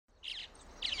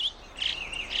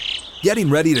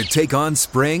Getting ready to take on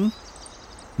spring?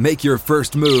 Make your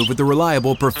first move with the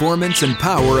reliable performance and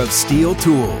power of STIHL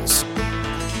tools.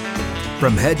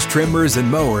 From hedge trimmers and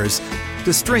mowers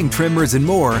to string trimmers and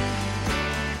more,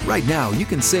 right now you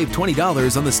can save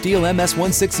 $20 on the STIHL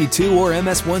MS-162 or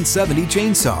MS-170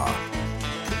 chainsaw.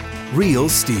 Real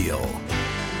STIHL.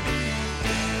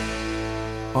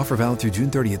 Offer valid through June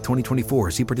 30th,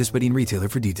 2024. See participating retailer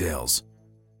for details.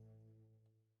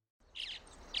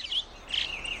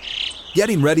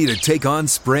 Getting ready to take on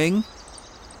spring?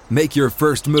 Make your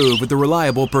first move with the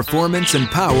reliable performance and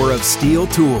power of STIHL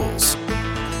tools.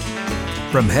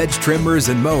 From hedge trimmers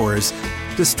and mowers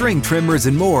to string trimmers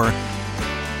and more,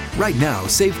 right now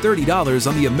save $30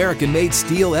 on the American-made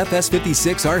STIHL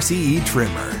FS56 RCE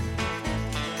trimmer.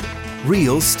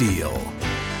 Real STIHL.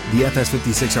 The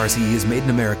FS56 RCE is made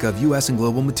in America of U.S. and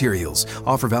global materials.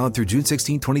 Offer valid through June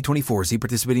 16, 2024. See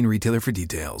participating retailer for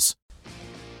details.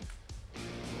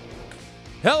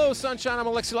 Hello, Sunshine. I'm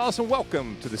Alexi Lawson.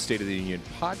 Welcome to the State of the Union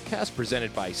podcast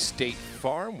presented by State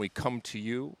Farm. We come to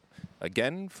you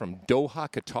again from Doha,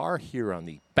 Qatar, here on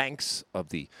the banks of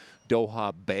the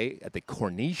Doha Bay at the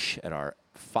Corniche at our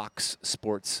Fox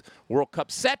Sports World Cup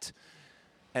set.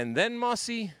 And then,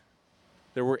 Mossy,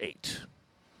 there were 8.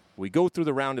 We go through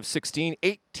the round of 16,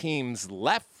 8 teams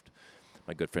left.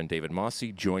 My good friend David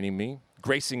Mossy joining me,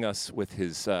 gracing us with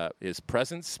his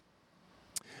presence.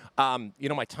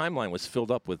 My timeline was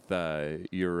filled up with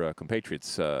your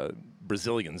compatriots,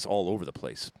 Brazilians all over the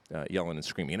place, yelling and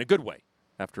screaming in a good way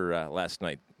after last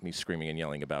night, me screaming and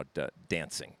yelling about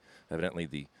dancing. Evidently,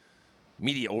 the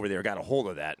media over there got a hold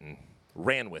of that and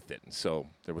ran with it. And so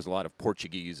there was a lot of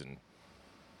Portuguese and,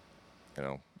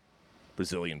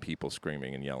 Brazilian people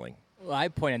screaming and yelling. Well, I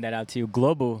pointed that out to you.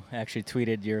 Globo actually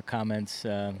tweeted your comments.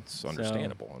 It's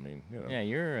understandable. So, yeah,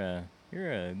 you're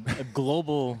a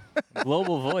global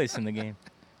voice in the game.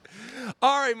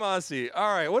 All right, Mossy.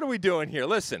 All right, what are we doing here?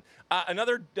 Listen,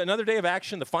 another day of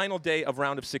action, the final day of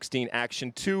round of 16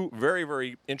 action. 2 very,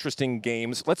 very interesting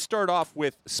games. Let's start off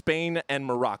with Spain and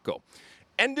Morocco.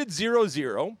 Ended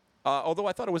 0-0, although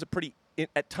I thought it was a pretty,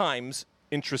 at times,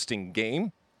 interesting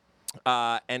game.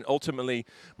 And ultimately,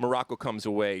 Morocco comes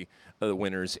away the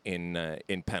winners in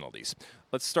penalties.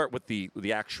 Let's start with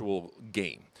the actual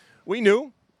game. We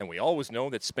knew, and we always know,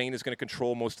 that Spain is going to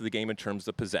control most of the game in terms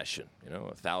of possession.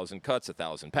 1,000 cuts,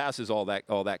 1,000 passes, all that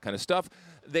kind of stuff.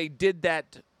 They did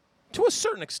that to a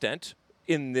certain extent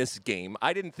in this game.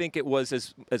 I didn't think it was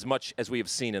as much as we have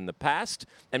seen in the past,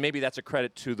 and maybe that's a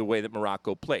credit to the way that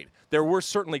Morocco played. There were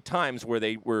certainly times where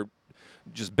they were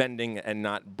just bending and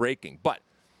not breaking, but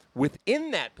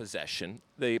within that possession,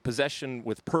 the possession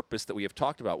with purpose that we have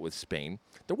talked about with Spain,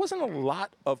 there wasn't a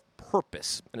lot of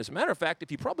purpose. And as a matter of fact,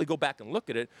 if you probably go back and look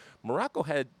at it, Morocco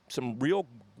had some real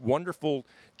wonderful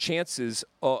chances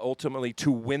ultimately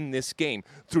to win this game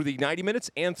through the 90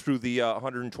 minutes and through the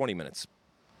 120 minutes.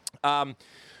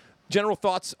 General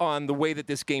thoughts on the way that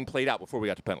this game played out before we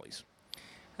got to penalties?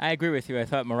 I agree with you. I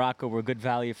thought Morocco were good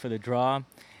value for the draw.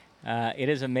 It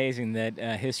is amazing that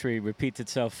history repeats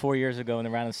itself. 4 years ago in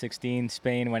the round of 16,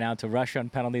 Spain went out to Russia on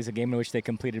penalties, a game in which they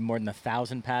completed more than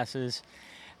 1,000 passes.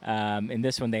 In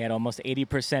this one, they had almost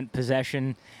 80%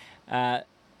 possession.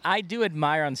 I do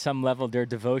admire on some level their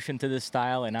devotion to this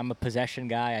style, and I'm a possession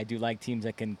guy. I do like teams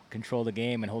that can control the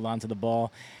game and hold on to the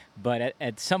ball. But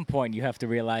at some point, you have to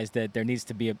realize that there needs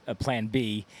to be a plan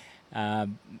B.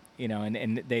 And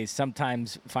they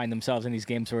sometimes find themselves in these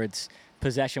games where it's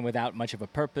possession without much of a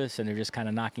purpose, and they're just kind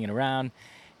of knocking it around,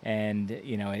 and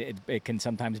it can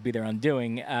sometimes be their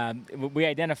undoing. We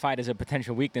identified as a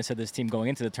potential weakness of this team going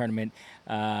into the tournament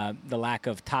the lack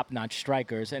of top-notch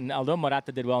strikers, and although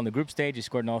Morata did well in the group stage, he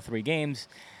scored in all 3 games.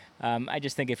 I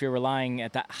just think if you're relying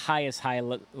at the highest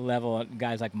level on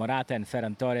guys like Morata and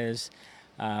Ferran Torres,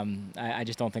 I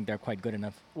just don't think they're quite good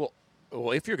enough.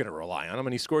 Well, if you're going to rely on him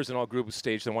and he scores in all group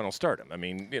stage, then why don't start him?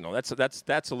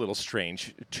 That's a little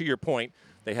strange. To your point,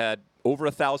 they had over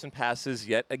 1,000 passes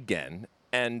yet again,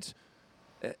 and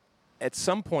at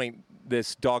some point,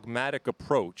 this dogmatic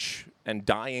approach and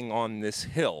dying on this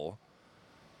hill,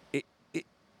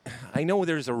 I know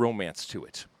there's a romance to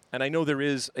it, and I know there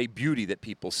is a beauty that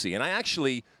people see, and I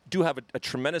actually do have a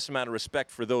tremendous amount of respect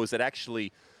for those that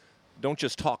actually don't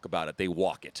just talk about it, they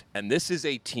walk it. And this is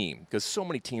a team, because so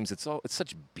many teams, it's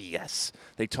such BS.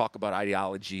 They talk about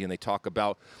ideology and they talk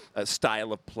about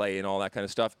style of play and all that kind of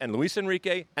stuff. And Luis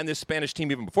Enrique and this Spanish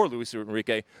team, even before Luis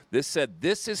Enrique, this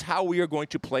is how we are going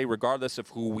to play regardless of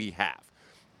who we have.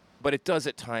 But it does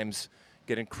at times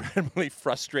get incredibly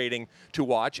frustrating to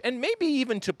watch and maybe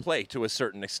even to play to a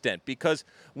certain extent, because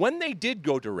when they did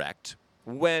go direct,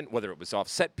 whether it was off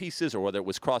set pieces or whether it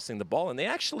was crossing the ball, and they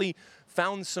actually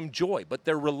found some joy. But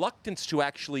their reluctance to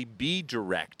actually be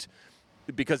direct,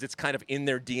 because it's kind of in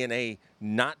their DNA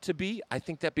not to be, I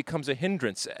think that becomes a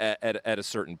hindrance at a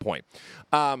certain point.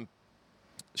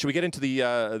 Should we get into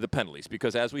the penalties?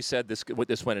 Because as we said, this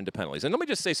went into penalties. And let me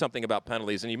just say something about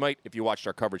penalties. And you might, if you watched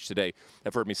our coverage today,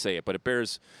 have heard me say it, but it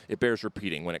bears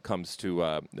repeating when it comes to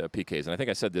PKs. And I think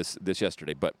I said this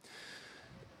yesterday, but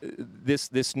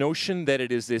this notion that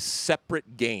it is this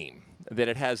separate game, that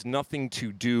it has nothing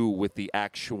to do with the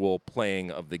actual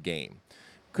playing of the game.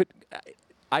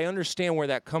 I understand where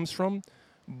that comes from,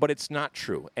 but it's not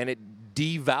true. And it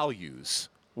devalues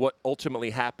what ultimately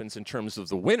happens in terms of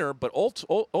the winner, but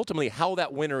ultimately how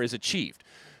that winner is achieved.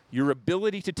 Your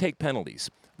ability to take penalties,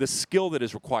 the skill that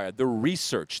is required, the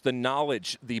research, the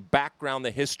knowledge, the background,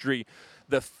 the history,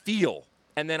 the feel,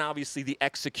 and then obviously the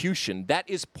execution. That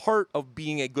is part of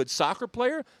being a good soccer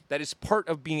player. That is part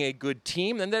of being a good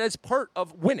team, and that is part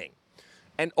of winning.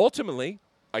 And ultimately,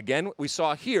 again, we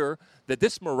saw here that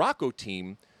this Morocco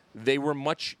team, they were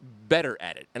much better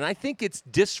at it. And I think it's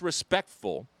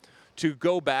disrespectful to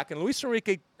go back, and Luis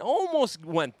Enrique almost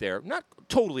went there, not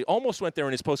totally, almost went there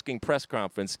in his post-game press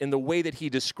conference in the way that he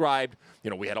described,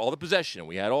 we had all the possession,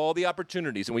 we had all the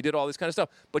opportunities, and we did all this kind of stuff,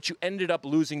 but you ended up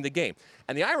losing the game.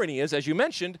 And the irony is, as you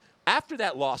mentioned, after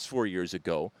that loss 4 years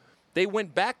ago, they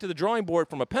went back to the drawing board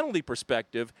from a penalty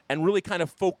perspective and really kind of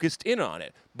focused in on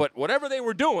it. But whatever they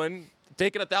were doing,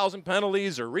 taking 1,000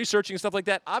 penalties or researching stuff like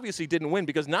that, obviously didn't win,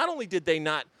 because not only did they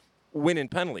not win in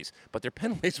penalties, but their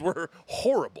penalties were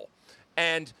horrible.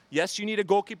 And yes, you need a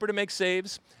goalkeeper to make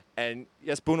saves. And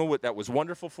yes, Bruno, that was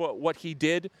wonderful for what he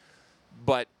did.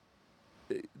 But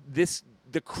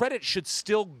the credit should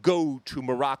still go to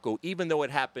Morocco, even though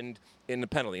it happened in the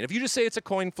penalty. And if you just say it's a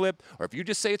coin flip, or if you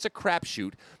just say it's a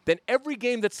crapshoot, then every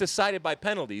game that's decided by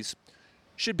penalties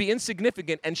should be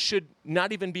insignificant and should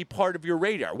not even be part of your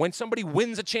radar. When somebody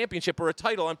wins a championship or a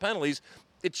title on penalties,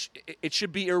 it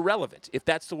should be irrelevant if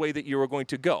that's the way that you are going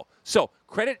to go. So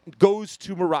credit goes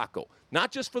to Morocco,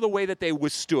 not just for the way that they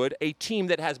withstood a team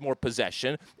that has more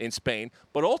possession in Spain,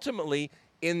 but ultimately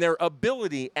in their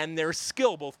ability and their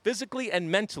skill, both physically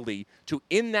and mentally, to,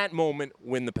 in that moment,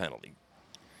 win the penalty.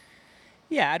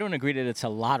 Yeah, I don't agree that it's a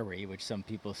lottery, which some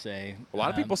people say. A lot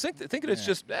of people think that it's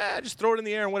just throw it in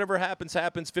the air and whatever happens,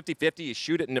 50-50. You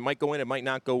shoot it and it might go in, it might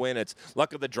not go in. It's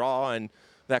luck of the draw and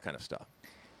that kind of stuff.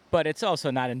 But it's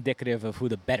also not indicative of who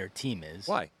the better team is.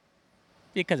 Why?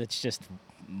 Because it's just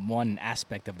one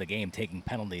aspect of the game, taking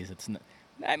penalties. It's not.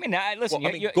 I mean, listen.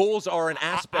 Well, goals are an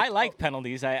aspect. I like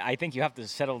penalties. I think you have to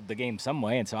settle the game some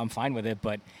way, and so I'm fine with it.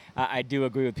 But I do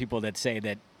agree with people that say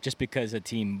that just because a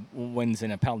team wins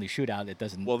in a penalty shootout, it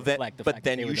doesn't reflect the fact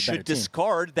that they were the better team. But then you should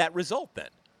discard that result then.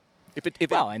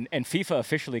 And FIFA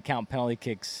officially count penalty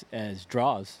kicks as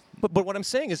draws. But what I'm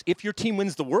saying is, if your team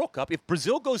wins the World Cup, if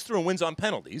Brazil goes through and wins on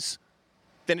penalties,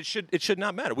 then it should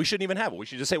not matter. We shouldn't even have it. We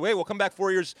should just say, wait, we'll come back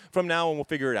 4 years from now and we'll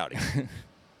figure it out again.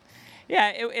 Yeah,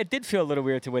 it did feel a little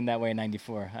weird to win that way in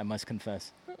 '94, I must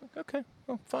confess. Okay,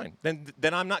 well, fine.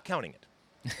 Then I'm not counting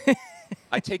it.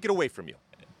 I take it away from you.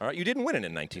 All right, you didn't win it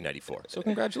in 1994, so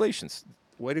congratulations.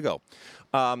 Way to go.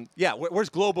 Where's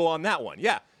Globo on that one?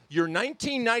 Yeah, your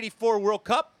 1994 World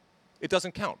Cup, it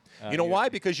doesn't count. You know why?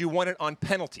 Because you won it on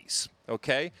penalties,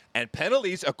 okay? And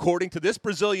penalties, according to this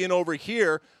Brazilian over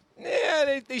here,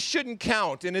 they shouldn't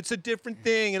count, and it's a different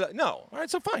thing. No. All right,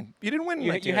 so fine. You didn't win in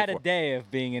 1994. You had a day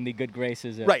of being in the good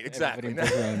graces of right, exactly.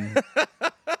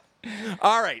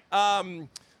 All right.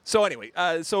 So anyway,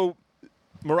 so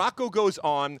Morocco goes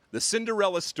on, the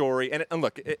Cinderella story. And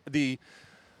look,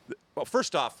 well,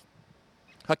 first off,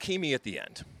 Hakimi at the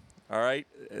end. All right?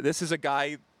 This is a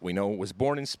guy we know was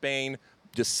born in Spain,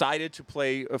 decided to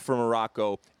play for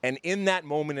Morocco, and in that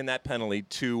moment, in that penalty,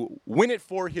 to win it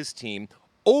for his team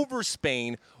over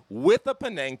Spain with a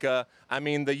Panenka. I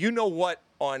mean, the you-know-what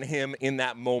on him in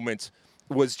that moment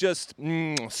was just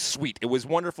sweet. It was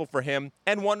wonderful for him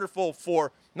and wonderful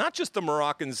for not just the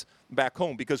Moroccans back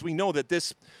home, because we know that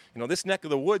this neck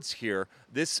of the woods here,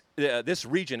 this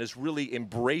region has really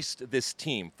embraced this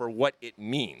team for what it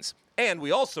means. And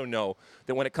we also know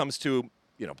that when it comes to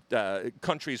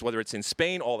countries, whether it's in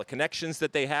Spain, all the connections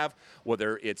that they have,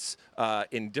 whether it's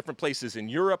in different places in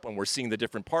Europe, and we're seeing the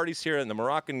different parties here and the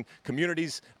Moroccan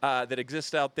communities that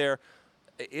exist out there,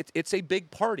 it's a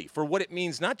big party for what it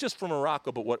means, not just for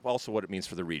Morocco, but also what it means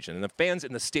for the region. And the fans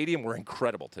in the stadium were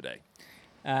incredible today.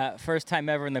 First time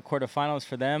ever in the quarterfinals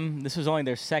for them. This was only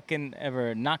their second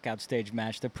ever knockout stage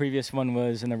match. The previous one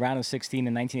was in the round of 16 in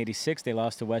 1986. They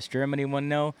lost to West Germany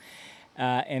 1-0.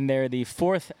 And they're the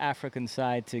fourth African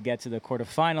side to get to the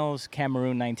quarterfinals.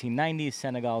 Cameroon 1990,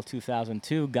 Senegal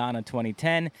 2002, Ghana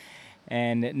 2010.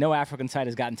 And no African side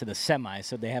has gotten to the semis,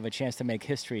 so they have a chance to make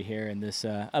history here in this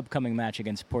upcoming match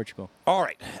against Portugal. All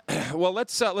right. Well,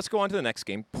 let's go on to the next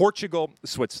game. Portugal,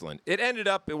 Switzerland. It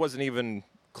wasn't even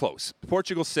close.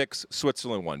 Portugal 6,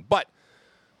 Switzerland 1. But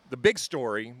the big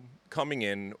story coming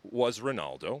in was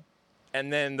Ronaldo.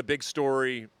 And then the big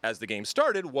story as the game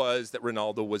started was that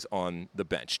Ronaldo was on the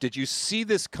bench. Did you see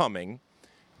this coming?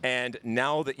 And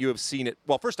now that you have seen it,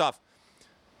 well, first off,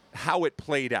 how it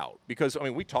played out. Because, I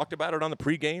mean, we talked about it on the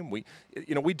pregame. We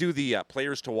do the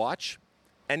players to watch.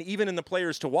 And even in the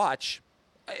players to watch,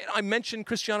 I mentioned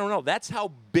Cristiano Ronaldo. That's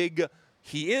how big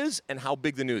he is and how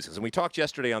big the news is. And we talked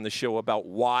yesterday on the show about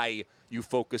why you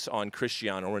focus on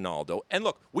Cristiano Ronaldo. And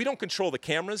look, we don't control the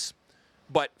cameras,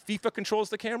 but FIFA controls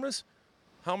the cameras.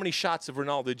 How many shots of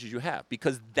Ronaldo did you have?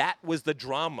 Because that was the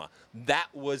drama. That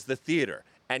was the theater.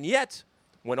 And yet,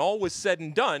 when all was said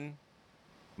and done,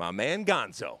 my man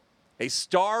Gonzo, a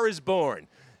star is born.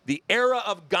 The era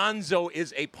of Gonzo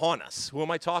is upon us. Who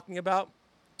am I talking about?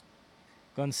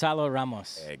 Gonzalo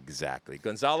Ramos. Exactly.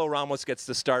 Gonzalo Ramos gets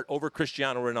the start over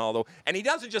Cristiano Ronaldo. And he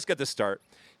doesn't just get the start.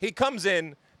 He comes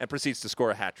in and proceeds to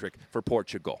score a hat-trick for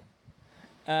Portugal.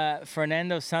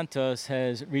 Fernando Santos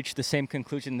has reached the same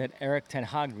conclusion that Erik ten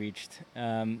Hag reached.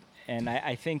 And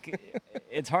I think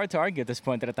it's hard to argue at this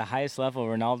point that at the highest level,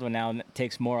 Ronaldo now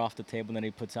takes more off the table than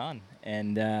he puts on.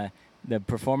 And the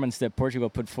performance that Portugal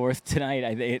put forth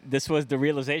tonight, this was the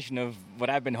realization of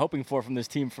what I've been hoping for from this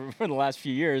team for the last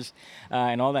few years,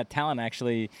 and all that talent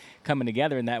actually coming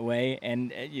together in that way.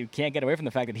 And you can't get away from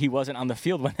the fact that he wasn't on the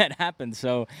field when that happened.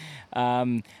 So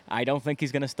I don't think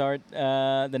he's going to start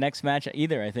the next match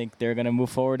either. I think they're going to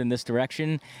move forward in this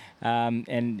direction.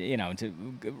 Ramos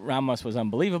was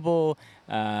unbelievable.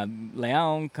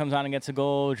 Leão comes on and gets a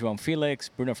goal. João Felix,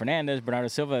 Bruno Fernandes, Bernardo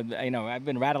Silva. I've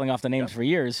been rattling off the names for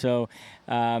years. So,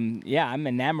 I'm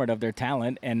enamored of their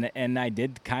talent. And I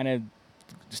did kind of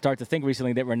start to think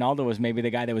recently that Ronaldo was maybe the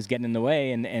guy that was getting in the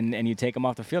way, and you take him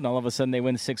off the field, and all of a sudden they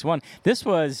win 6-1. This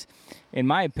was, in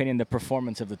my opinion, the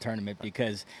performance of the tournament,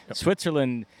 because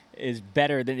Switzerland is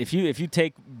better than if you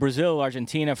take Brazil,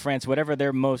 Argentina, France, whatever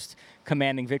their most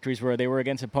commanding victories were, they were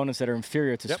against opponents that are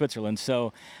inferior to Switzerland.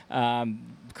 So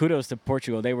kudos to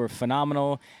Portugal. They were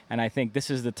phenomenal, and I think this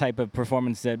is the type of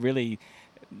performance that really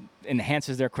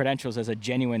enhances their credentials as a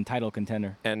genuine title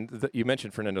contender. And you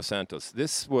mentioned Fernando Santos.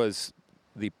 This was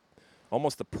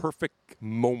almost the perfect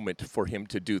moment for him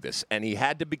to do this, and he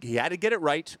had to get it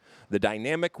right. The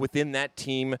dynamic within that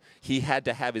team, he had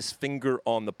to have his finger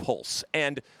on the pulse.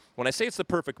 And when I say it's the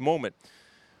perfect moment,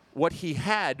 what he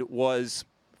had was,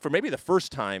 for maybe the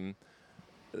first time,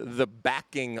 the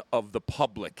backing of the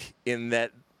public, in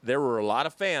that there were a lot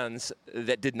of fans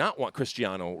that did not want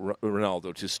Cristiano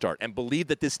Ronaldo to start and believed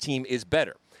that this team is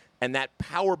better. And that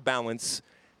power balance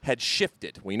had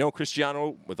shifted. We know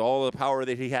Cristiano, with all the power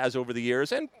that he has over the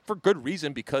years, and for good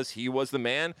reason, because he was the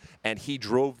man and he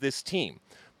drove this team.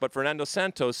 But Fernando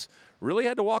Santos really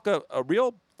had to walk a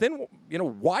real thin,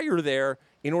 wire there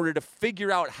in order to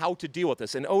figure out how to deal with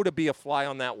this. And to be a fly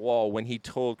on that wall when he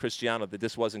told Cristiano that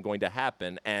this wasn't going to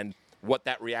happen, and what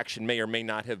that reaction may or may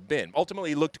not have been.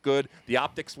 Ultimately, he looked good. The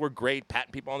optics were great,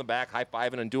 patting people on the back,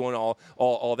 high-fiving and doing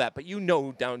all that. But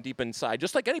down deep inside,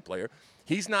 just like any player,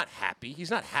 he's not happy.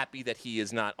 He's not happy that he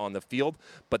is not on the field.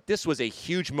 But this was a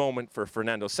huge moment for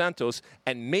Fernando Santos,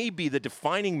 and maybe the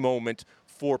defining moment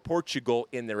for Portugal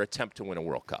in their attempt to win a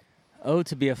World Cup.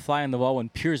 To be a fly on the wall when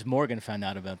Piers Morgan found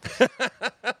out about this.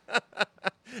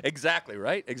 Exactly,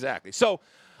 right? Exactly. So,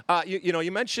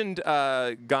 you mentioned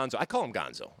Gonzo. I call him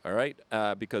Gonzo, all right,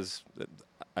 because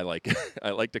I like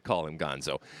to call him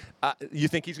Gonzo. You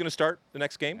think he's going to start the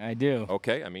next game? I do.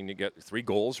 Okay. I mean, you get 3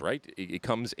 goals, right? He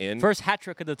comes in. First hat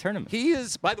trick of the tournament. He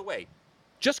is, by the way,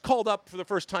 just called up for the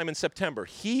first time in September.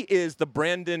 He is the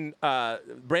Brandon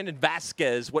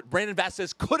Vasquez, what Brandon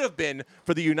Vasquez could have been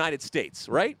for the United States,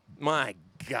 right? My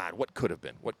God, what could have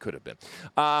been? What could have been?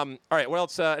 All right. What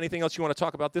else? Anything else you want to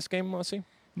talk about this game, Mossy?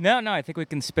 No, I think we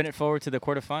can spin it forward to the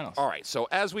quarterfinals. All right, so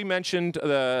as we mentioned,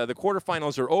 the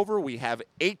quarterfinals are over. We have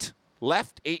 8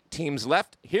 teams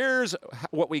left. Here's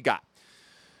what we got.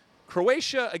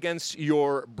 Croatia against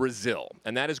your Brazil,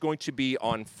 and that is going to be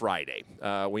on Friday.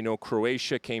 We know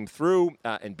Croatia came through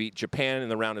and beat Japan in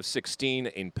the round of 16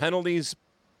 in penalties,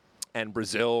 and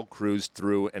Brazil cruised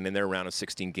through and in their round of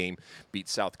 16 game beat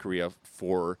South Korea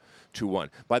 4-1.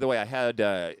 By the way, I had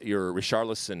your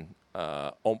Richarlison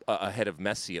ahead of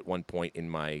Messi at one point in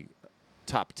my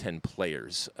top 10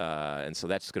 players. And so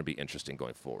that's going to be interesting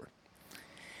going forward.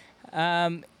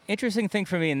 Interesting thing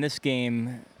for me in this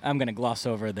game, I'm going to gloss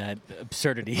over that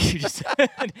absurdity you just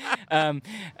said.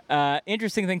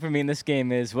 Interesting thing for me in this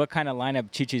game is what kind of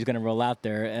lineup Chichi's going to roll out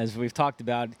there. As we've talked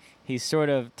about, he sort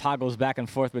of toggles back and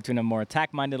forth between a more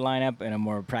attack-minded lineup and a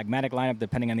more pragmatic lineup,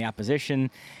 depending on the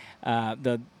opposition.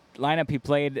 The lineup he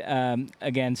played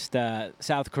against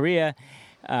South Korea,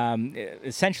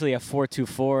 essentially a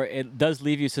 4-2-4. It does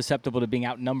leave you susceptible to being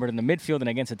outnumbered in the midfield, and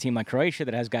against a team like Croatia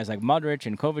that has guys like Modric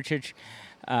and Kovacic,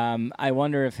 I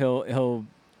wonder if he'll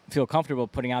feel comfortable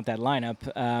putting out that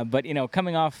lineup. But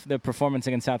coming off the performance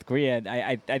against South Korea,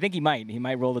 I think he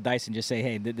might roll the dice and just say,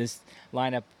 hey, this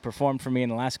lineup performed for me in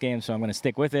the last game, so I'm going to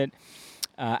stick with it.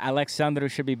 Alexandru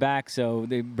should be back, so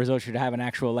Brazil should have an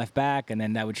actual left back, and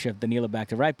then that would shift Danilo back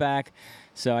to right back.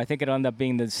 So I think it'll end up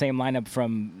being the same lineup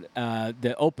from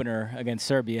the opener against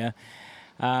Serbia.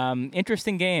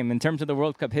 Interesting game in terms of the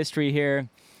World Cup history here.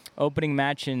 Opening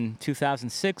match in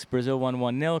 2006, Brazil won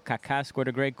 1-0. Kaká scored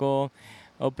a great goal.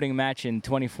 Opening match in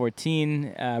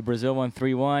 2014, Brazil won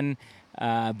 3-1.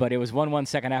 But it was 1-1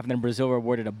 second half, and then Brazil were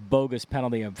awarded a bogus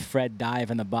penalty of Fred dive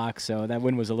in the box, so that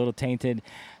win was a little tainted.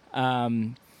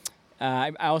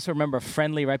 I also remember a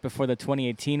friendly right before the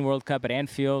 2018 World Cup at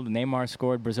Anfield. Neymar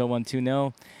scored. Brazil won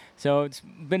 2-0. So it's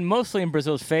been mostly in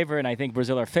Brazil's favor, and I think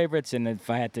Brazil are favorites. And if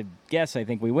I had to guess, I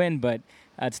think we win. But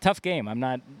it's a tough game. I'm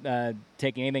not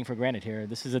taking anything for granted here.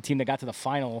 This is a team that got to the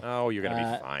final. Oh, you're going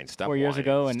to be fine. Stop 4 years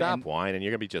ago. Stop whining.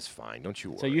 You're going to be just fine. Don't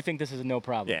you worry. So you think this is no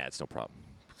problem? Yeah, it's no problem.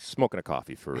 Smoking a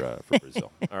coffee for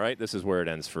Brazil. All right, this is where it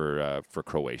ends for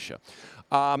Croatia.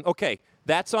 Okay,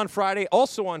 that's on Friday.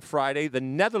 Also on Friday, the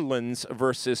Netherlands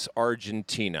versus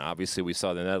Argentina. Obviously, we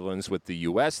saw the Netherlands with the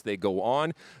U.S. They go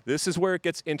on. This is where it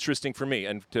gets interesting for me.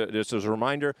 And just as a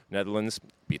reminder, Netherlands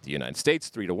beat the United States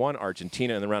 3-1.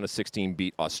 Argentina in the round of 16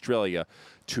 beat Australia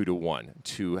 2-1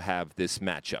 to have this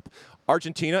matchup.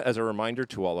 Argentina, as a reminder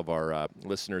to all of our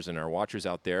listeners and our watchers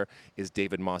out there, is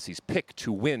David Mossey's pick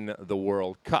to win the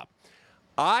World Cup.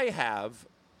 I have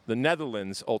the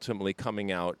Netherlands ultimately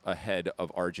coming out ahead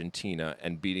of Argentina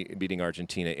and beating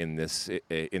Argentina in this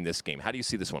game. How do you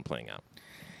see this one playing out?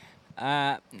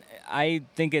 I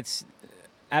think it's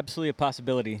absolutely a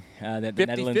possibility that the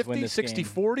Netherlands win this 60,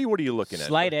 game. 60-40? What are you looking at?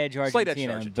 Slight edge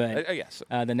Argentina, but yes.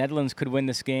 The Netherlands could win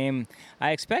this game.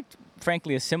 I expect,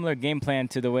 frankly, a similar game plan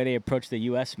to the way they approached the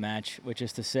U.S. match, which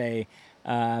is to say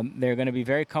they're going to be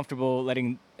very comfortable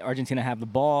letting Argentina have the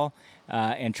ball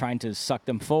and trying to suck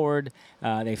them forward.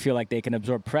 They feel like they can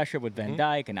absorb pressure with Van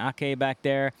Dijk and Ake back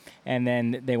there, and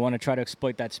then they want to try to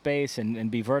exploit that space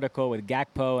and be vertical with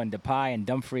Gakpo and Depay and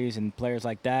Dumfries and players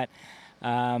like that.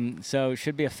 So it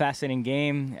should be a fascinating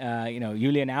game.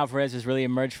 Julian Alvarez has really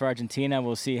emerged for Argentina.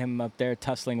 We'll see him up there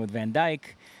tussling with Van Dijk.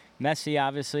 Messi,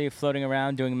 obviously, floating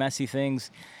around doing Messi things.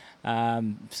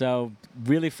 So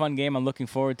really fun game. I'm looking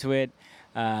forward to it.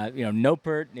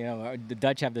 Noppert, the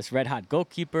Dutch have this red-hot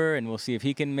goalkeeper, and we'll see if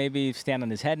he can maybe stand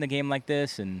on his head in a game like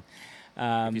this. And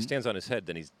if he stands on his head,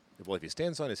 then he's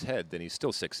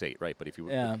still 6'8", right? But if he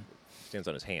stands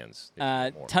on his hands,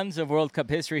 tons of World Cup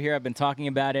history here. I've been talking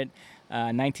about it.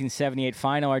 1978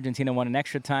 final, Argentina won in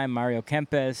extra time. Mario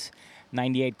Kempes.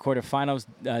 98 quarterfinals,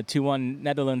 2-1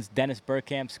 Netherlands. Dennis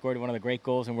Bergkamp scored one of the great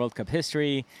goals in World Cup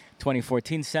history.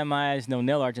 2014 semis,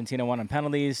 0-0. Argentina won on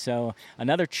penalties. So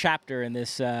another chapter in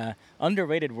this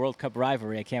underrated World Cup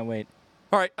rivalry. I can't wait.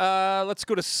 All right, let's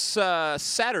go to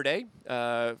Saturday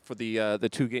for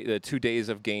the 2 days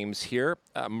of games here.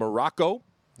 Morocco.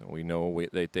 We know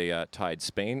they tied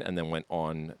Spain and then went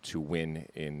on to win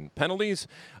in penalties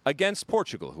against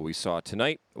Portugal, who we saw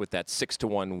tonight with that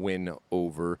 6-1 win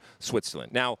over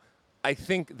Switzerland. Now, I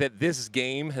think that this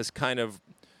game has kind of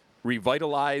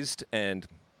revitalized and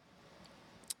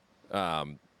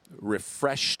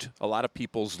refreshed a lot of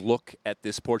people's look at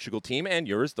this Portugal team and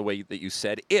yours, the way that you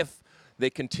said, if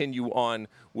they continue on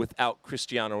without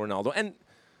Cristiano Ronaldo. And,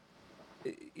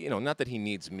 not that he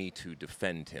needs me to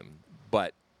defend him,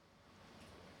 but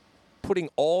putting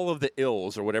all of the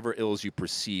ills or whatever ills you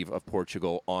perceive of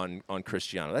Portugal on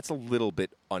Cristiano, that's a little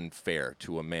bit unfair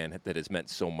to a man that has meant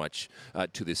so much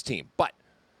to this team. But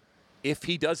if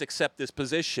he does accept this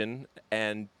position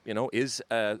and, is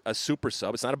a super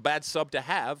sub, it's not a bad sub to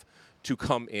have to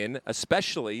come in,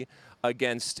 especially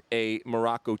against a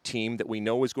Morocco team that we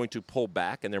know is going to pull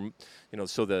back. And they're,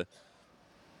 so the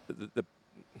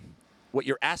what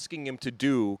you're asking him to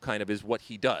do kind of is what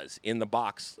he does in the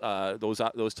box,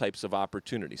 those types of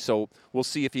opportunities. So we'll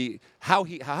see if he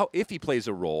plays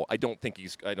a role. I don't think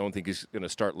he's going to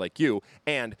start like you.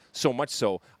 And so much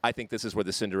so, I think this is where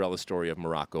the Cinderella story of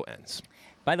Morocco ends.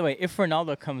 By the way, if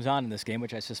Ronaldo comes on in this game,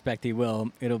 which I suspect he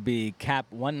will, it'll be cap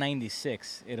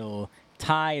 196. It'll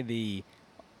tie the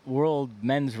world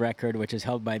men's record, which is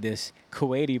held by this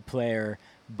Kuwaiti player,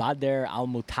 Badr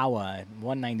Al-Mutawa,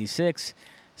 196.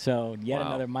 So yet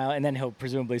another mile, and then he'll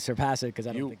presumably surpass it because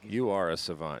I don't think you are a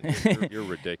savant. You're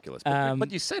ridiculous.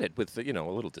 But you said it with a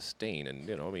little disdain,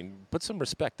 and put some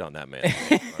respect on that man.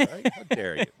 All right? How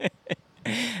dare you?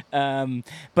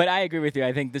 But I agree with you.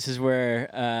 I think this is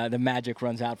where the magic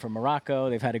runs out for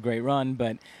Morocco. They've had a great run,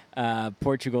 but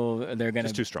Portugal, they're going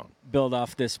to build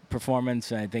off this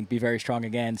performance. I think be very strong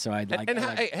again. So I'd like.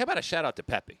 Hey, how about a shout out to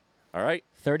Pepe? All right.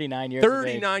 39 years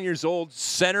 39 years old,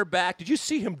 center back. Did you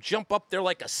see him jump up there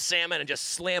like a salmon and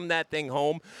just slam that thing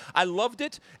home? I loved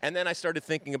it. And then I started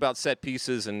thinking about set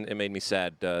pieces, and it made me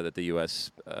sad that the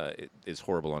U.S. Is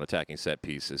horrible on attacking set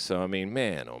pieces. So,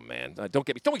 man, oh, man. Don't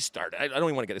get me started. I don't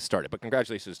even want to get it started. But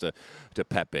congratulations to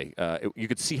Pepe. You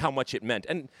could see how much it meant.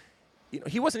 And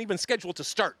he wasn't even scheduled to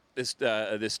start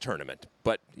this tournament,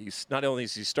 but he's not only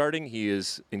is he starting, he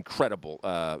is incredible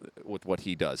with what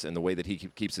he does and the way that he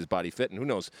keeps his body fit. And who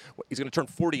knows, he's going to turn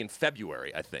 40 in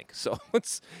February, I think. So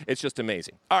it's just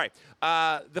amazing. All right,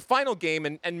 the final game,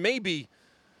 and maybe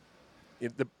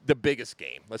the biggest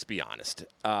game. Let's be honest,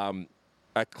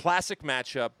 a classic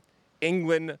matchup: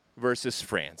 England versus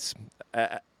France.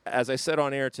 As I said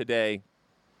on air today,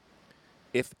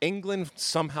 if England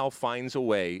somehow finds a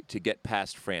way to get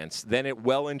past France, then it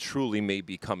well and truly may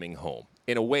be coming home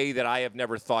in a way that I have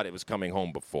never thought it was coming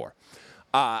home before.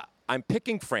 I'm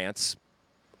picking France,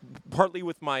 partly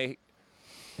with my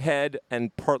head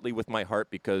and partly with my heart,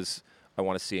 because I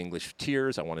want to see English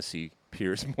tears. I want to see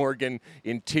Piers Morgan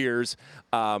in tears.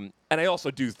 And I also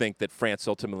do think that France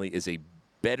ultimately is a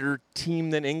better team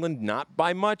than England, not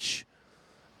by much.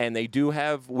 And they do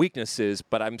have weaknesses,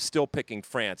 but I'm still picking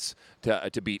France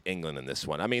to beat England in this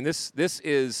one. This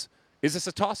is this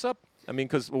a toss-up?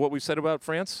 Because what we've said about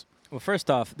France? Well, first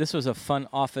off, this was a fun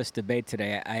office debate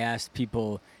today. I asked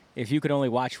people, if you could only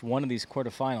watch one of these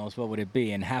quarterfinals, what would it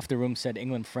be? And half the room said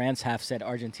England-France, half said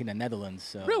Argentina-Netherlands.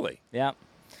 So, really? Yeah.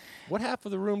 What half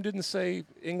of the room didn't say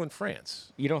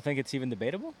England-France? You don't think it's even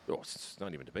debatable? Oh, it's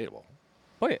not even debatable.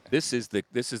 Oh, yeah. This is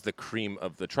the cream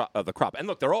of the crop. And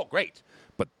look, they're all great.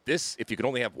 But this, if you could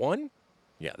only have one,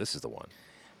 yeah, this is the one.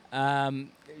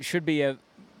 It should be a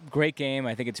great game.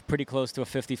 I think it's pretty close to a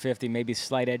 50-50, maybe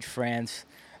slight edge France.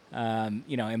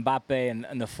 Mbappe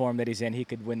and the form that he's in, he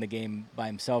could win the game by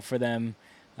himself for them.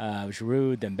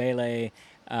 Giroud, Dembele.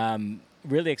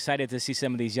 Really excited to see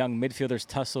some of these young midfielders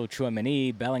tussle.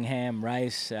 Tchouaméni, Bellingham,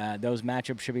 Rice. Those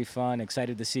matchups should be fun.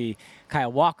 Excited to see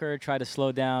Kyle Walker try to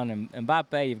slow down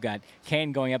Mbappe. You've got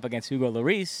Kane going up against Hugo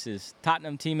Lloris, his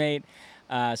Tottenham teammate.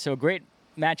 So great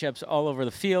matchups all over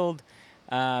the field.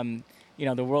 The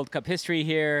World Cup history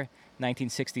here: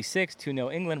 1966,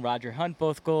 2-0 England. Roger Hunt,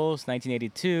 both goals.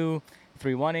 1982,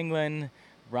 3-1 England.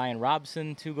 Ryan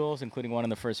Robson, 2 goals, including one in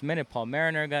the first minute. Paul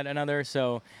Mariner got another.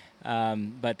 So,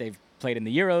 but they've played in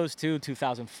the Euros too.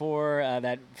 2004,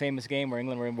 that famous game where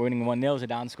England were winning 1-0.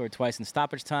 Zidane scored twice in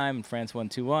stoppage time, and France won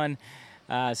 2-1.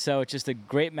 So it's just a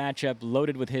great matchup,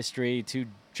 loaded with history. 2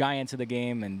 giants of the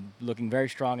game, and looking very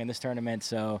strong in this tournament.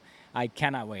 So I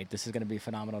cannot wait. This is going to be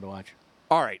phenomenal to watch.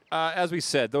 All right. As we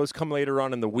said, those come later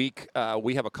on in the week.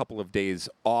 We have a couple of days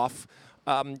off.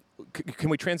 Can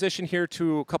we transition here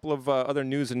to a couple of other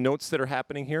news and notes that are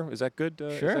happening here? Is that good? Sure.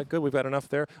 Is that good? We've got enough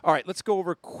there. All right, let's go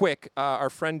over quick.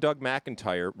 Our friend Doug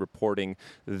McIntyre reporting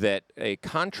that a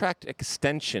contract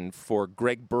extension for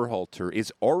Greg Berhalter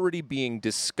is already being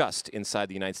discussed inside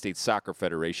the United States Soccer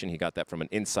Federation. He got that from an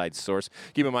inside source.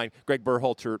 Keep in mind, Greg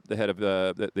Berhalter, the head of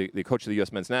the coach of the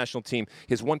U.S. men's national team,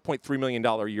 his $1.3 million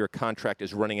a year contract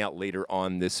is running out later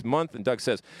on this month. And Doug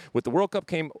says, with the World Cup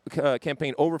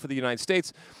campaign over for the United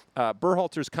States,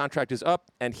 Berhalter's contract is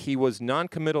up, and he was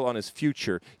non-committal on his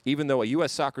future, even though a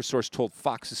U.S. soccer source told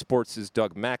Fox Sports'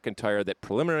 Doug McIntyre that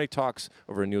preliminary talks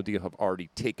over a new deal have already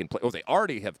taken place. Oh, they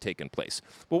already have taken place.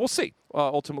 Well, we'll see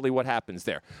ultimately what happens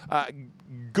there.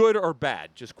 Good or bad,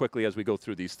 just quickly as we go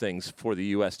through these things for the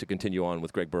U.S. to continue on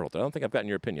with Greg Berhalter. I don't think I've gotten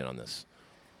your opinion on this.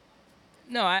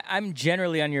 No, I'm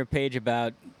generally on your page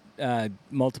about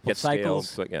multiple cycles.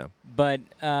 Stale, but yeah.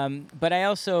 But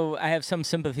I have some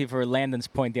sympathy for Landon's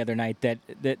point the other night that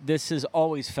this has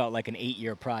always felt like an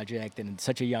 8-year project and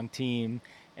such a young team,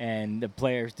 and the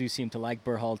players do seem to like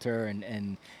Berhalter,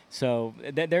 and so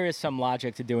there is some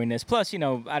logic to doing this. Plus, I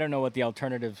don't know what the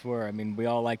alternatives were. I mean, we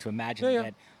all like to imagine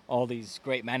that all these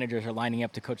great managers are lining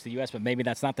up to coach the U.S., but maybe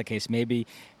that's not the case. Maybe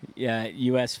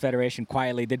U.S. Federation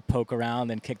quietly did poke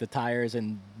around and kick the tires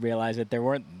and realize that there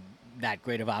weren't that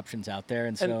great of options out there,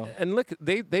 and so look,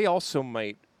 they also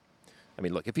might I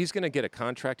mean, look, if he's going to get a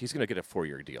contract, he's going to get a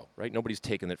 4-year deal, right? Nobody's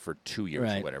taking it for 2 years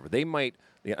Right. or whatever. They might,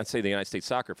 I'd say the United States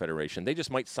Soccer Federation, they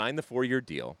just might sign the 4-year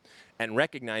deal and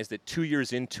recognize that 2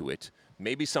 years into it,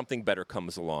 maybe something better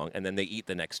comes along, and then they eat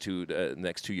the next 2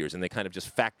 years, and they kind of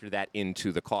just factor that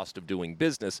into the cost of doing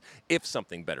business if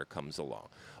something better comes along.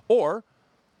 Or,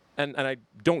 and I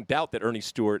don't doubt that Ernie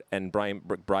Stewart and Brian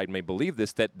Bride may believe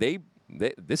this, that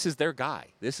this is their guy.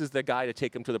 This is the guy to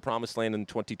take them to the promised land in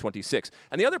 2026.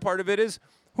 And the other part of it is,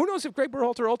 who knows if Greg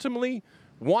Berhalter ultimately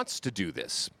wants to do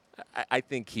this? I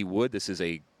think he would. This is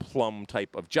a plum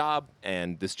type of job,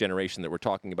 and this generation that we're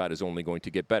talking about is only going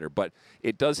to get better. But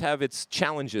it does have its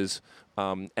challenges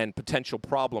and potential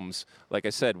problems. Like I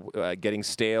said, getting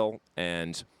stale,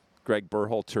 and Greg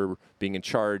Berhalter being in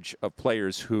charge of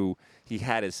players who he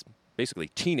had as basically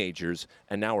teenagers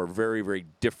and now are very, very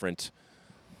different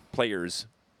players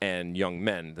and young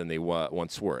men than they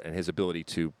once were, and his ability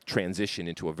to transition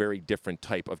into a very different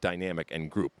type of dynamic and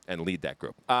group and lead that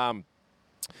group.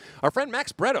 Our friend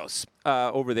Max Bretos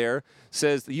over there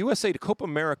says the USA to Copa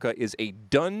America is a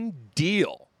done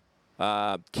deal.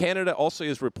 Canada also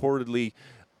is reportedly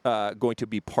going to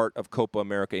be part of Copa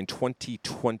America in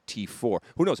 2024.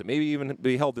 Who knows? It may even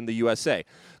be held in the USA.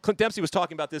 Clint Dempsey was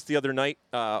talking about this the other night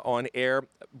on air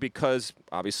because,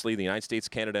 obviously, the United States,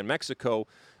 Canada, and Mexico,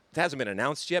 it hasn't been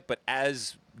announced yet, but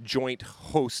as joint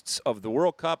hosts of the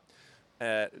World Cup,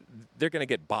 they're going to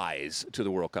get buys to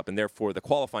the World Cup, and therefore the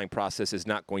qualifying process is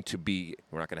not going to be,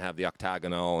 we're not going to have the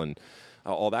octagonal and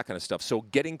all that kind of stuff. So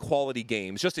getting quality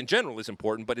games, just in general, is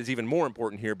important, but is even more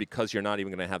important here because you're not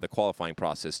even going to have the qualifying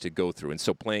process to go through. And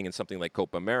so playing in something like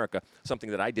Copa America,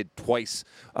 something that I did twice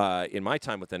in my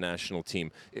time with the national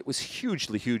team, it was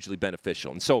hugely, hugely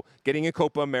beneficial. And so getting in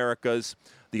Copa Americas,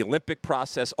 the Olympic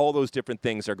process, all those different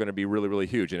things are going to be really, really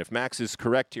huge. And if Max is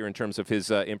correct here in terms of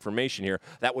his information here,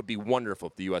 that would be wonderful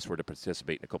if the U.S. were to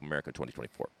participate in the Copa America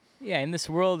 2024. Yeah, in this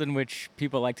world in which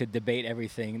people like to debate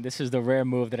everything, this is the rare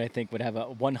move that I think would have a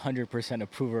 100%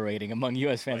 approval rating among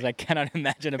U.S. fans. Right. I cannot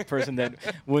imagine a person that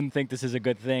wouldn't think this is a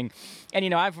good thing. And, you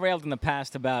know, I've railed in the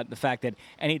past about the fact that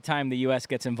anytime the U.S.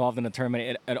 gets involved in a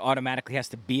tournament, it automatically has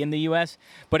to be in the U.S.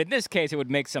 But in this case, it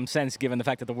would make some sense given the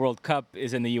fact that the World Cup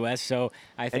is in the U.S. So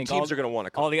I think teams are going to want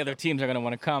to come. All the other teams are going to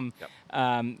want to come.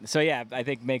 Yep. So, yeah, I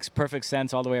think makes perfect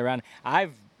sense all the way around.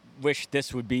 I've wish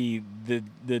this would be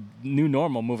the new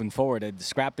normal moving forward.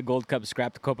 Scrap the Gold Cup,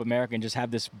 scrap the Copa America, and just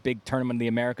have this big tournament of the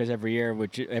Americas every year,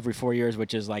 which every 4 years,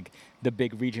 which is like the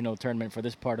big regional tournament for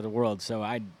this part of the world. So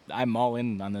I'm all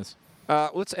in on this.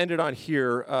 Let's end it on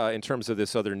here in terms of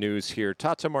this other news here.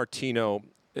 Tata Martino,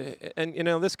 and you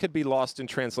know this could be lost in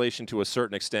translation to a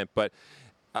certain extent, but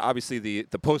obviously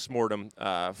the postmortem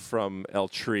from El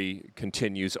Tri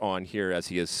continues on here as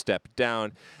he has stepped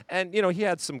down. And, you know, he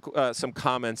had some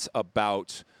comments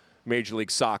about Major League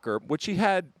Soccer, which he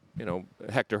had, you know,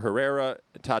 Hector Herrera,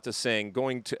 Tata saying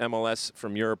going to MLS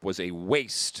from Europe was a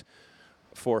waste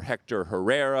for Hector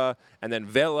Herrera. And then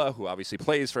Vela, who obviously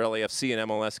plays for LAFC and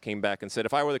MLS, came back and said,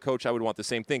 if I were the coach, I would want the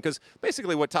same thing. Because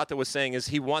basically what Tata was saying is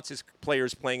he wants his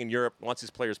players playing in Europe, wants his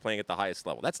players playing at the highest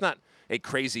level. That's not a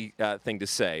crazy thing to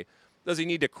say. Does he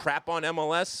need to crap on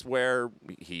MLS where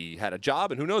he had a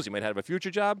job? And who knows, he might have a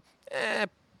future job?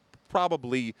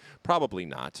 Probably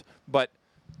not. But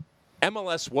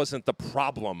MLS wasn't the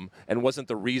problem and wasn't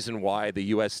the reason why the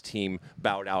U.S. team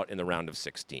bowed out in the round of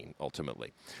 16,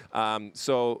 ultimately.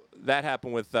 So that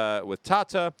happened with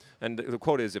Tata, and the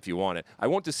quote is, if you want it, I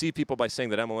won't deceive people by saying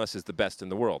that MLS is the best in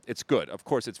the world. It's good. Of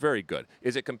course, it's very good.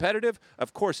 Is it competitive?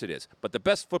 Of course it is. But the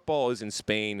best football is in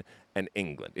Spain and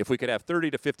England. If we could have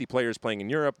 30 to 50 players playing in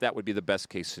Europe, that would be the best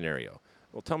case scenario.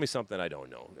 Well, tell me something I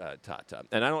don't know, Tata.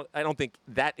 And I don't think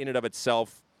that in and of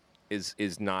itself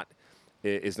is not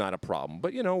a problem.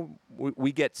 But, you know,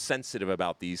 we get sensitive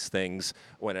about these things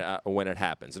when it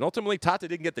happens. And ultimately, Tata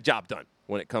didn't get the job done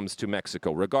when it comes to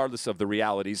Mexico, regardless of the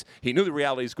realities. He knew the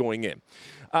realities going in.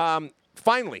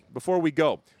 Finally, before we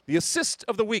go, the assist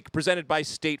of the week presented by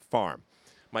State Farm.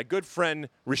 My good friend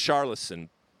Richarlison,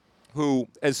 who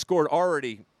has scored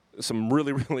already some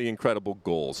really, really incredible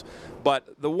goals.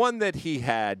 But the one that he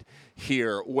had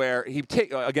here where he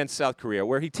against South Korea,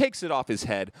 where he takes it off his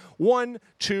head, 1,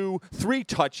 2, 3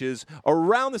 touches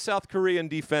around the South Korean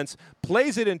defense,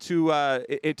 plays it into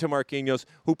Marquinhos,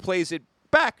 who plays it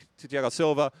back to Thiago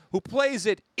Silva, who plays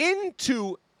it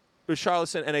into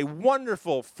Richarlison, and a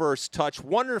wonderful first touch,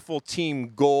 wonderful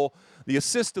team goal. The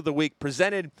assist of the week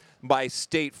presented by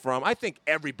State Farm. I think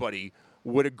everybody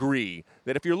would agree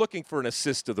that if you're looking for an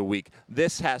assist of the week,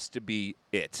 this has to be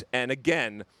it. And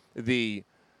again, the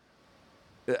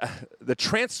the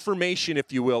transformation,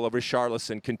 if you will, of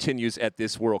Richarlison continues at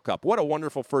this World Cup. What a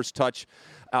wonderful first touch,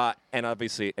 and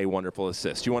obviously a wonderful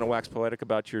assist. Do you want to wax poetic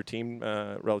about your team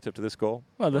relative to this goal?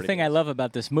 Well, the thing I love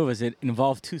about this move is it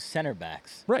involved two center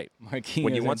backs. Right. Marquinhos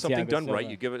when you want something Thiago done Silva. right,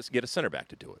 you get a center back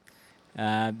to do it.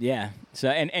 Yeah. So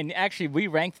and actually we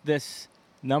ranked this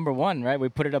number one, right? We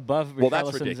put it above. Well, that's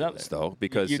Richarlison's ridiculous, other. though,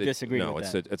 because you disagree no,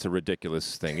 with it's a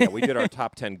ridiculous thing. Yeah, we did our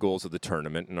top 10 goals of the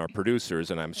tournament, and our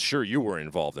producers, and I'm sure you were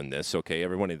involved in this. Okay,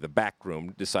 everyone in the back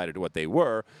room decided what they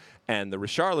were, and the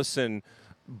Richarlison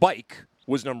bike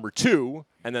was number 2,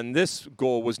 and then this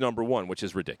goal was number 1, which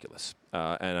is ridiculous.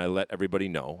 And I let everybody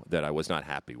know that I was not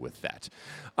happy with that.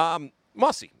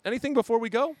 Mossy, anything before we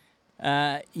go?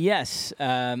 Yes.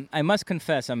 I must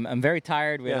confess, I'm very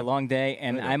tired. We had a long day,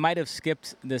 and I might have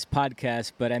skipped this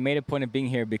podcast, but I made a point of being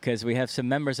here because we have some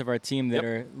members of our team that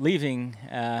are leaving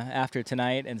after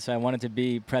tonight, and so I wanted to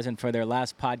be present for their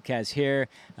last podcast here.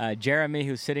 Jeremy,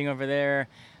 who's sitting over there,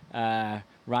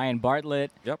 Ryan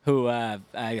Bartlett, who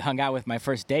I hung out with my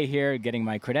first day here, getting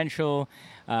my credential,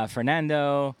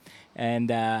 Fernando,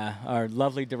 and our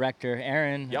lovely director,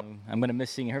 Erin. I'm going to miss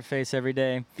seeing her face every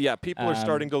day. Yeah, people are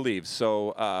starting to leave.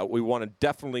 So we want to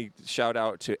definitely shout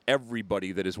out to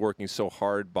everybody that is working so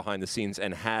hard behind the scenes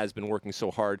and has been working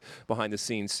so hard behind the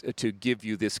scenes to give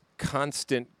you this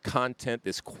constant content,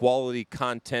 this quality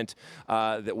content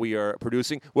that we are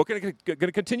producing. We're going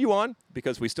to continue on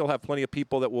because we still have plenty of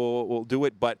people that will do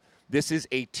it, but this is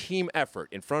a team effort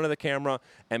in front of the camera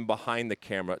and behind the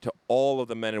camera to all of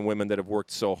the men and women that have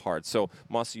worked so hard. So,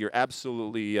 Mossy, you're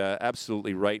absolutely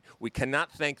right. We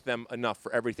cannot thank them enough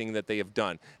for everything that they have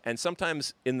done. And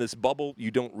sometimes in this bubble,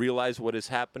 you don't realize what is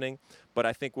happening. But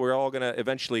I think we're all going to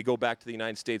eventually go back to the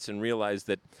United States and realize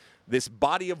that this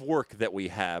body of work that we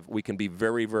have, we can be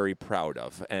very, very proud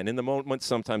of. And in the moment,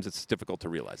 sometimes it's difficult to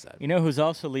realize that. You know who's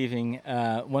also leaving?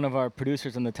 One of our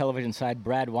producers on the television side,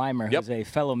 Brad Weimer, who's a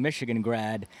fellow Michigan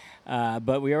grad.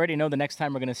 But we already know the next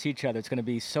time we're going to see each other, it's going to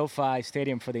be SoFi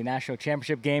Stadium for the National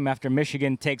Championship game after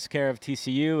Michigan takes care of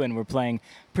TCU, and we're playing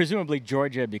presumably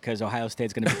Georgia because Ohio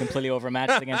State's going to be completely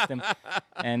overmatched against them.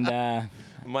 And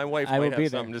my wife might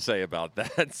have something to say about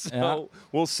that, so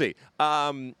we'll see.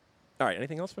 All right.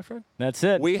 Anything else, my friend? That's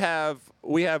it. We have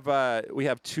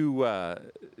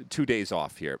 2 days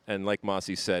off here, and like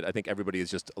Mossy said, I think everybody is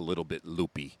just a little bit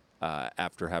loopy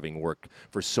after having worked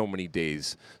for so many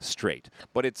days straight.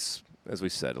 But it's, as we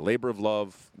said, a labor of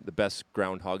love, the best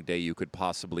Groundhog Day you could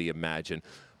possibly imagine.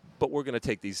 But we're going to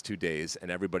take these 2 days,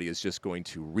 and everybody is just going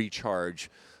to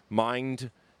recharge mind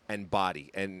and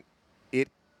body, and it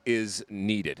is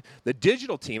needed. The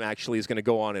digital team actually is going to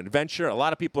go on an adventure. A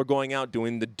lot of people are going out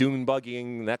doing the dune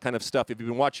buggying, that kind of stuff. If you've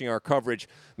been watching our coverage,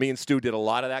 me and Stu did a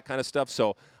lot of that kind of stuff.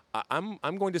 So I'm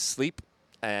going to sleep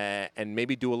and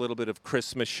maybe do a little bit of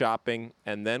Christmas shopping,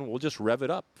 and then we'll just rev it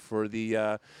up for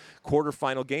the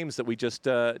quarterfinal games that we just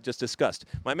discussed.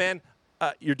 My man,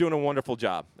 you're doing a wonderful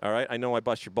job, all right? I know I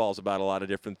bust your balls about a lot of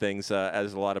different things,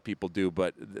 as a lot of people do,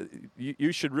 but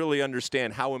you should really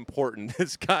understand how important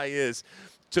this guy is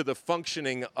to the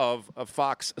functioning of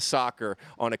Fox Soccer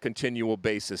on a continual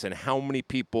basis, and how many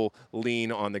people lean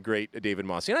on the great David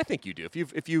Mossy. And I think you do.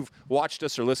 If you've watched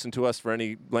us or listened to us for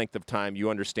any length of time, you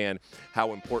understand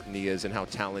how important he is and how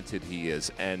talented he is.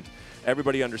 And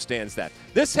everybody understands that.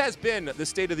 This has been the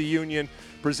State of the Union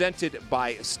presented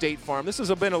by State Farm. This has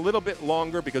been a little bit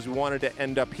longer because we wanted to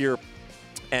end up here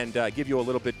and give you a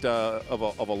little bit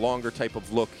of a longer type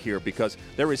of look here, because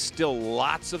there is still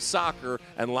lots of soccer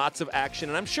and lots of action,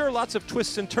 and I'm sure lots of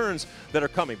twists and turns that are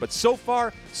coming. But so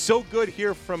far, so good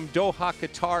here from Doha,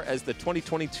 Qatar, as the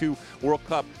 2022 World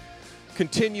Cup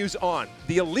continues on.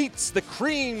 The elites, the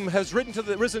cream, has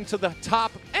risen to the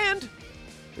top, and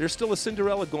there's still a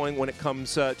Cinderella going when it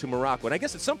comes to Morocco. And I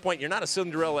guess at some point you're not a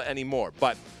Cinderella anymore,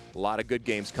 but a lot of good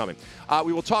games coming.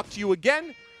 We will talk to you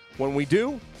again when we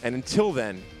do, and until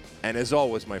then, and as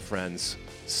always, my friends,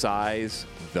 size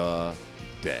the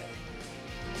day.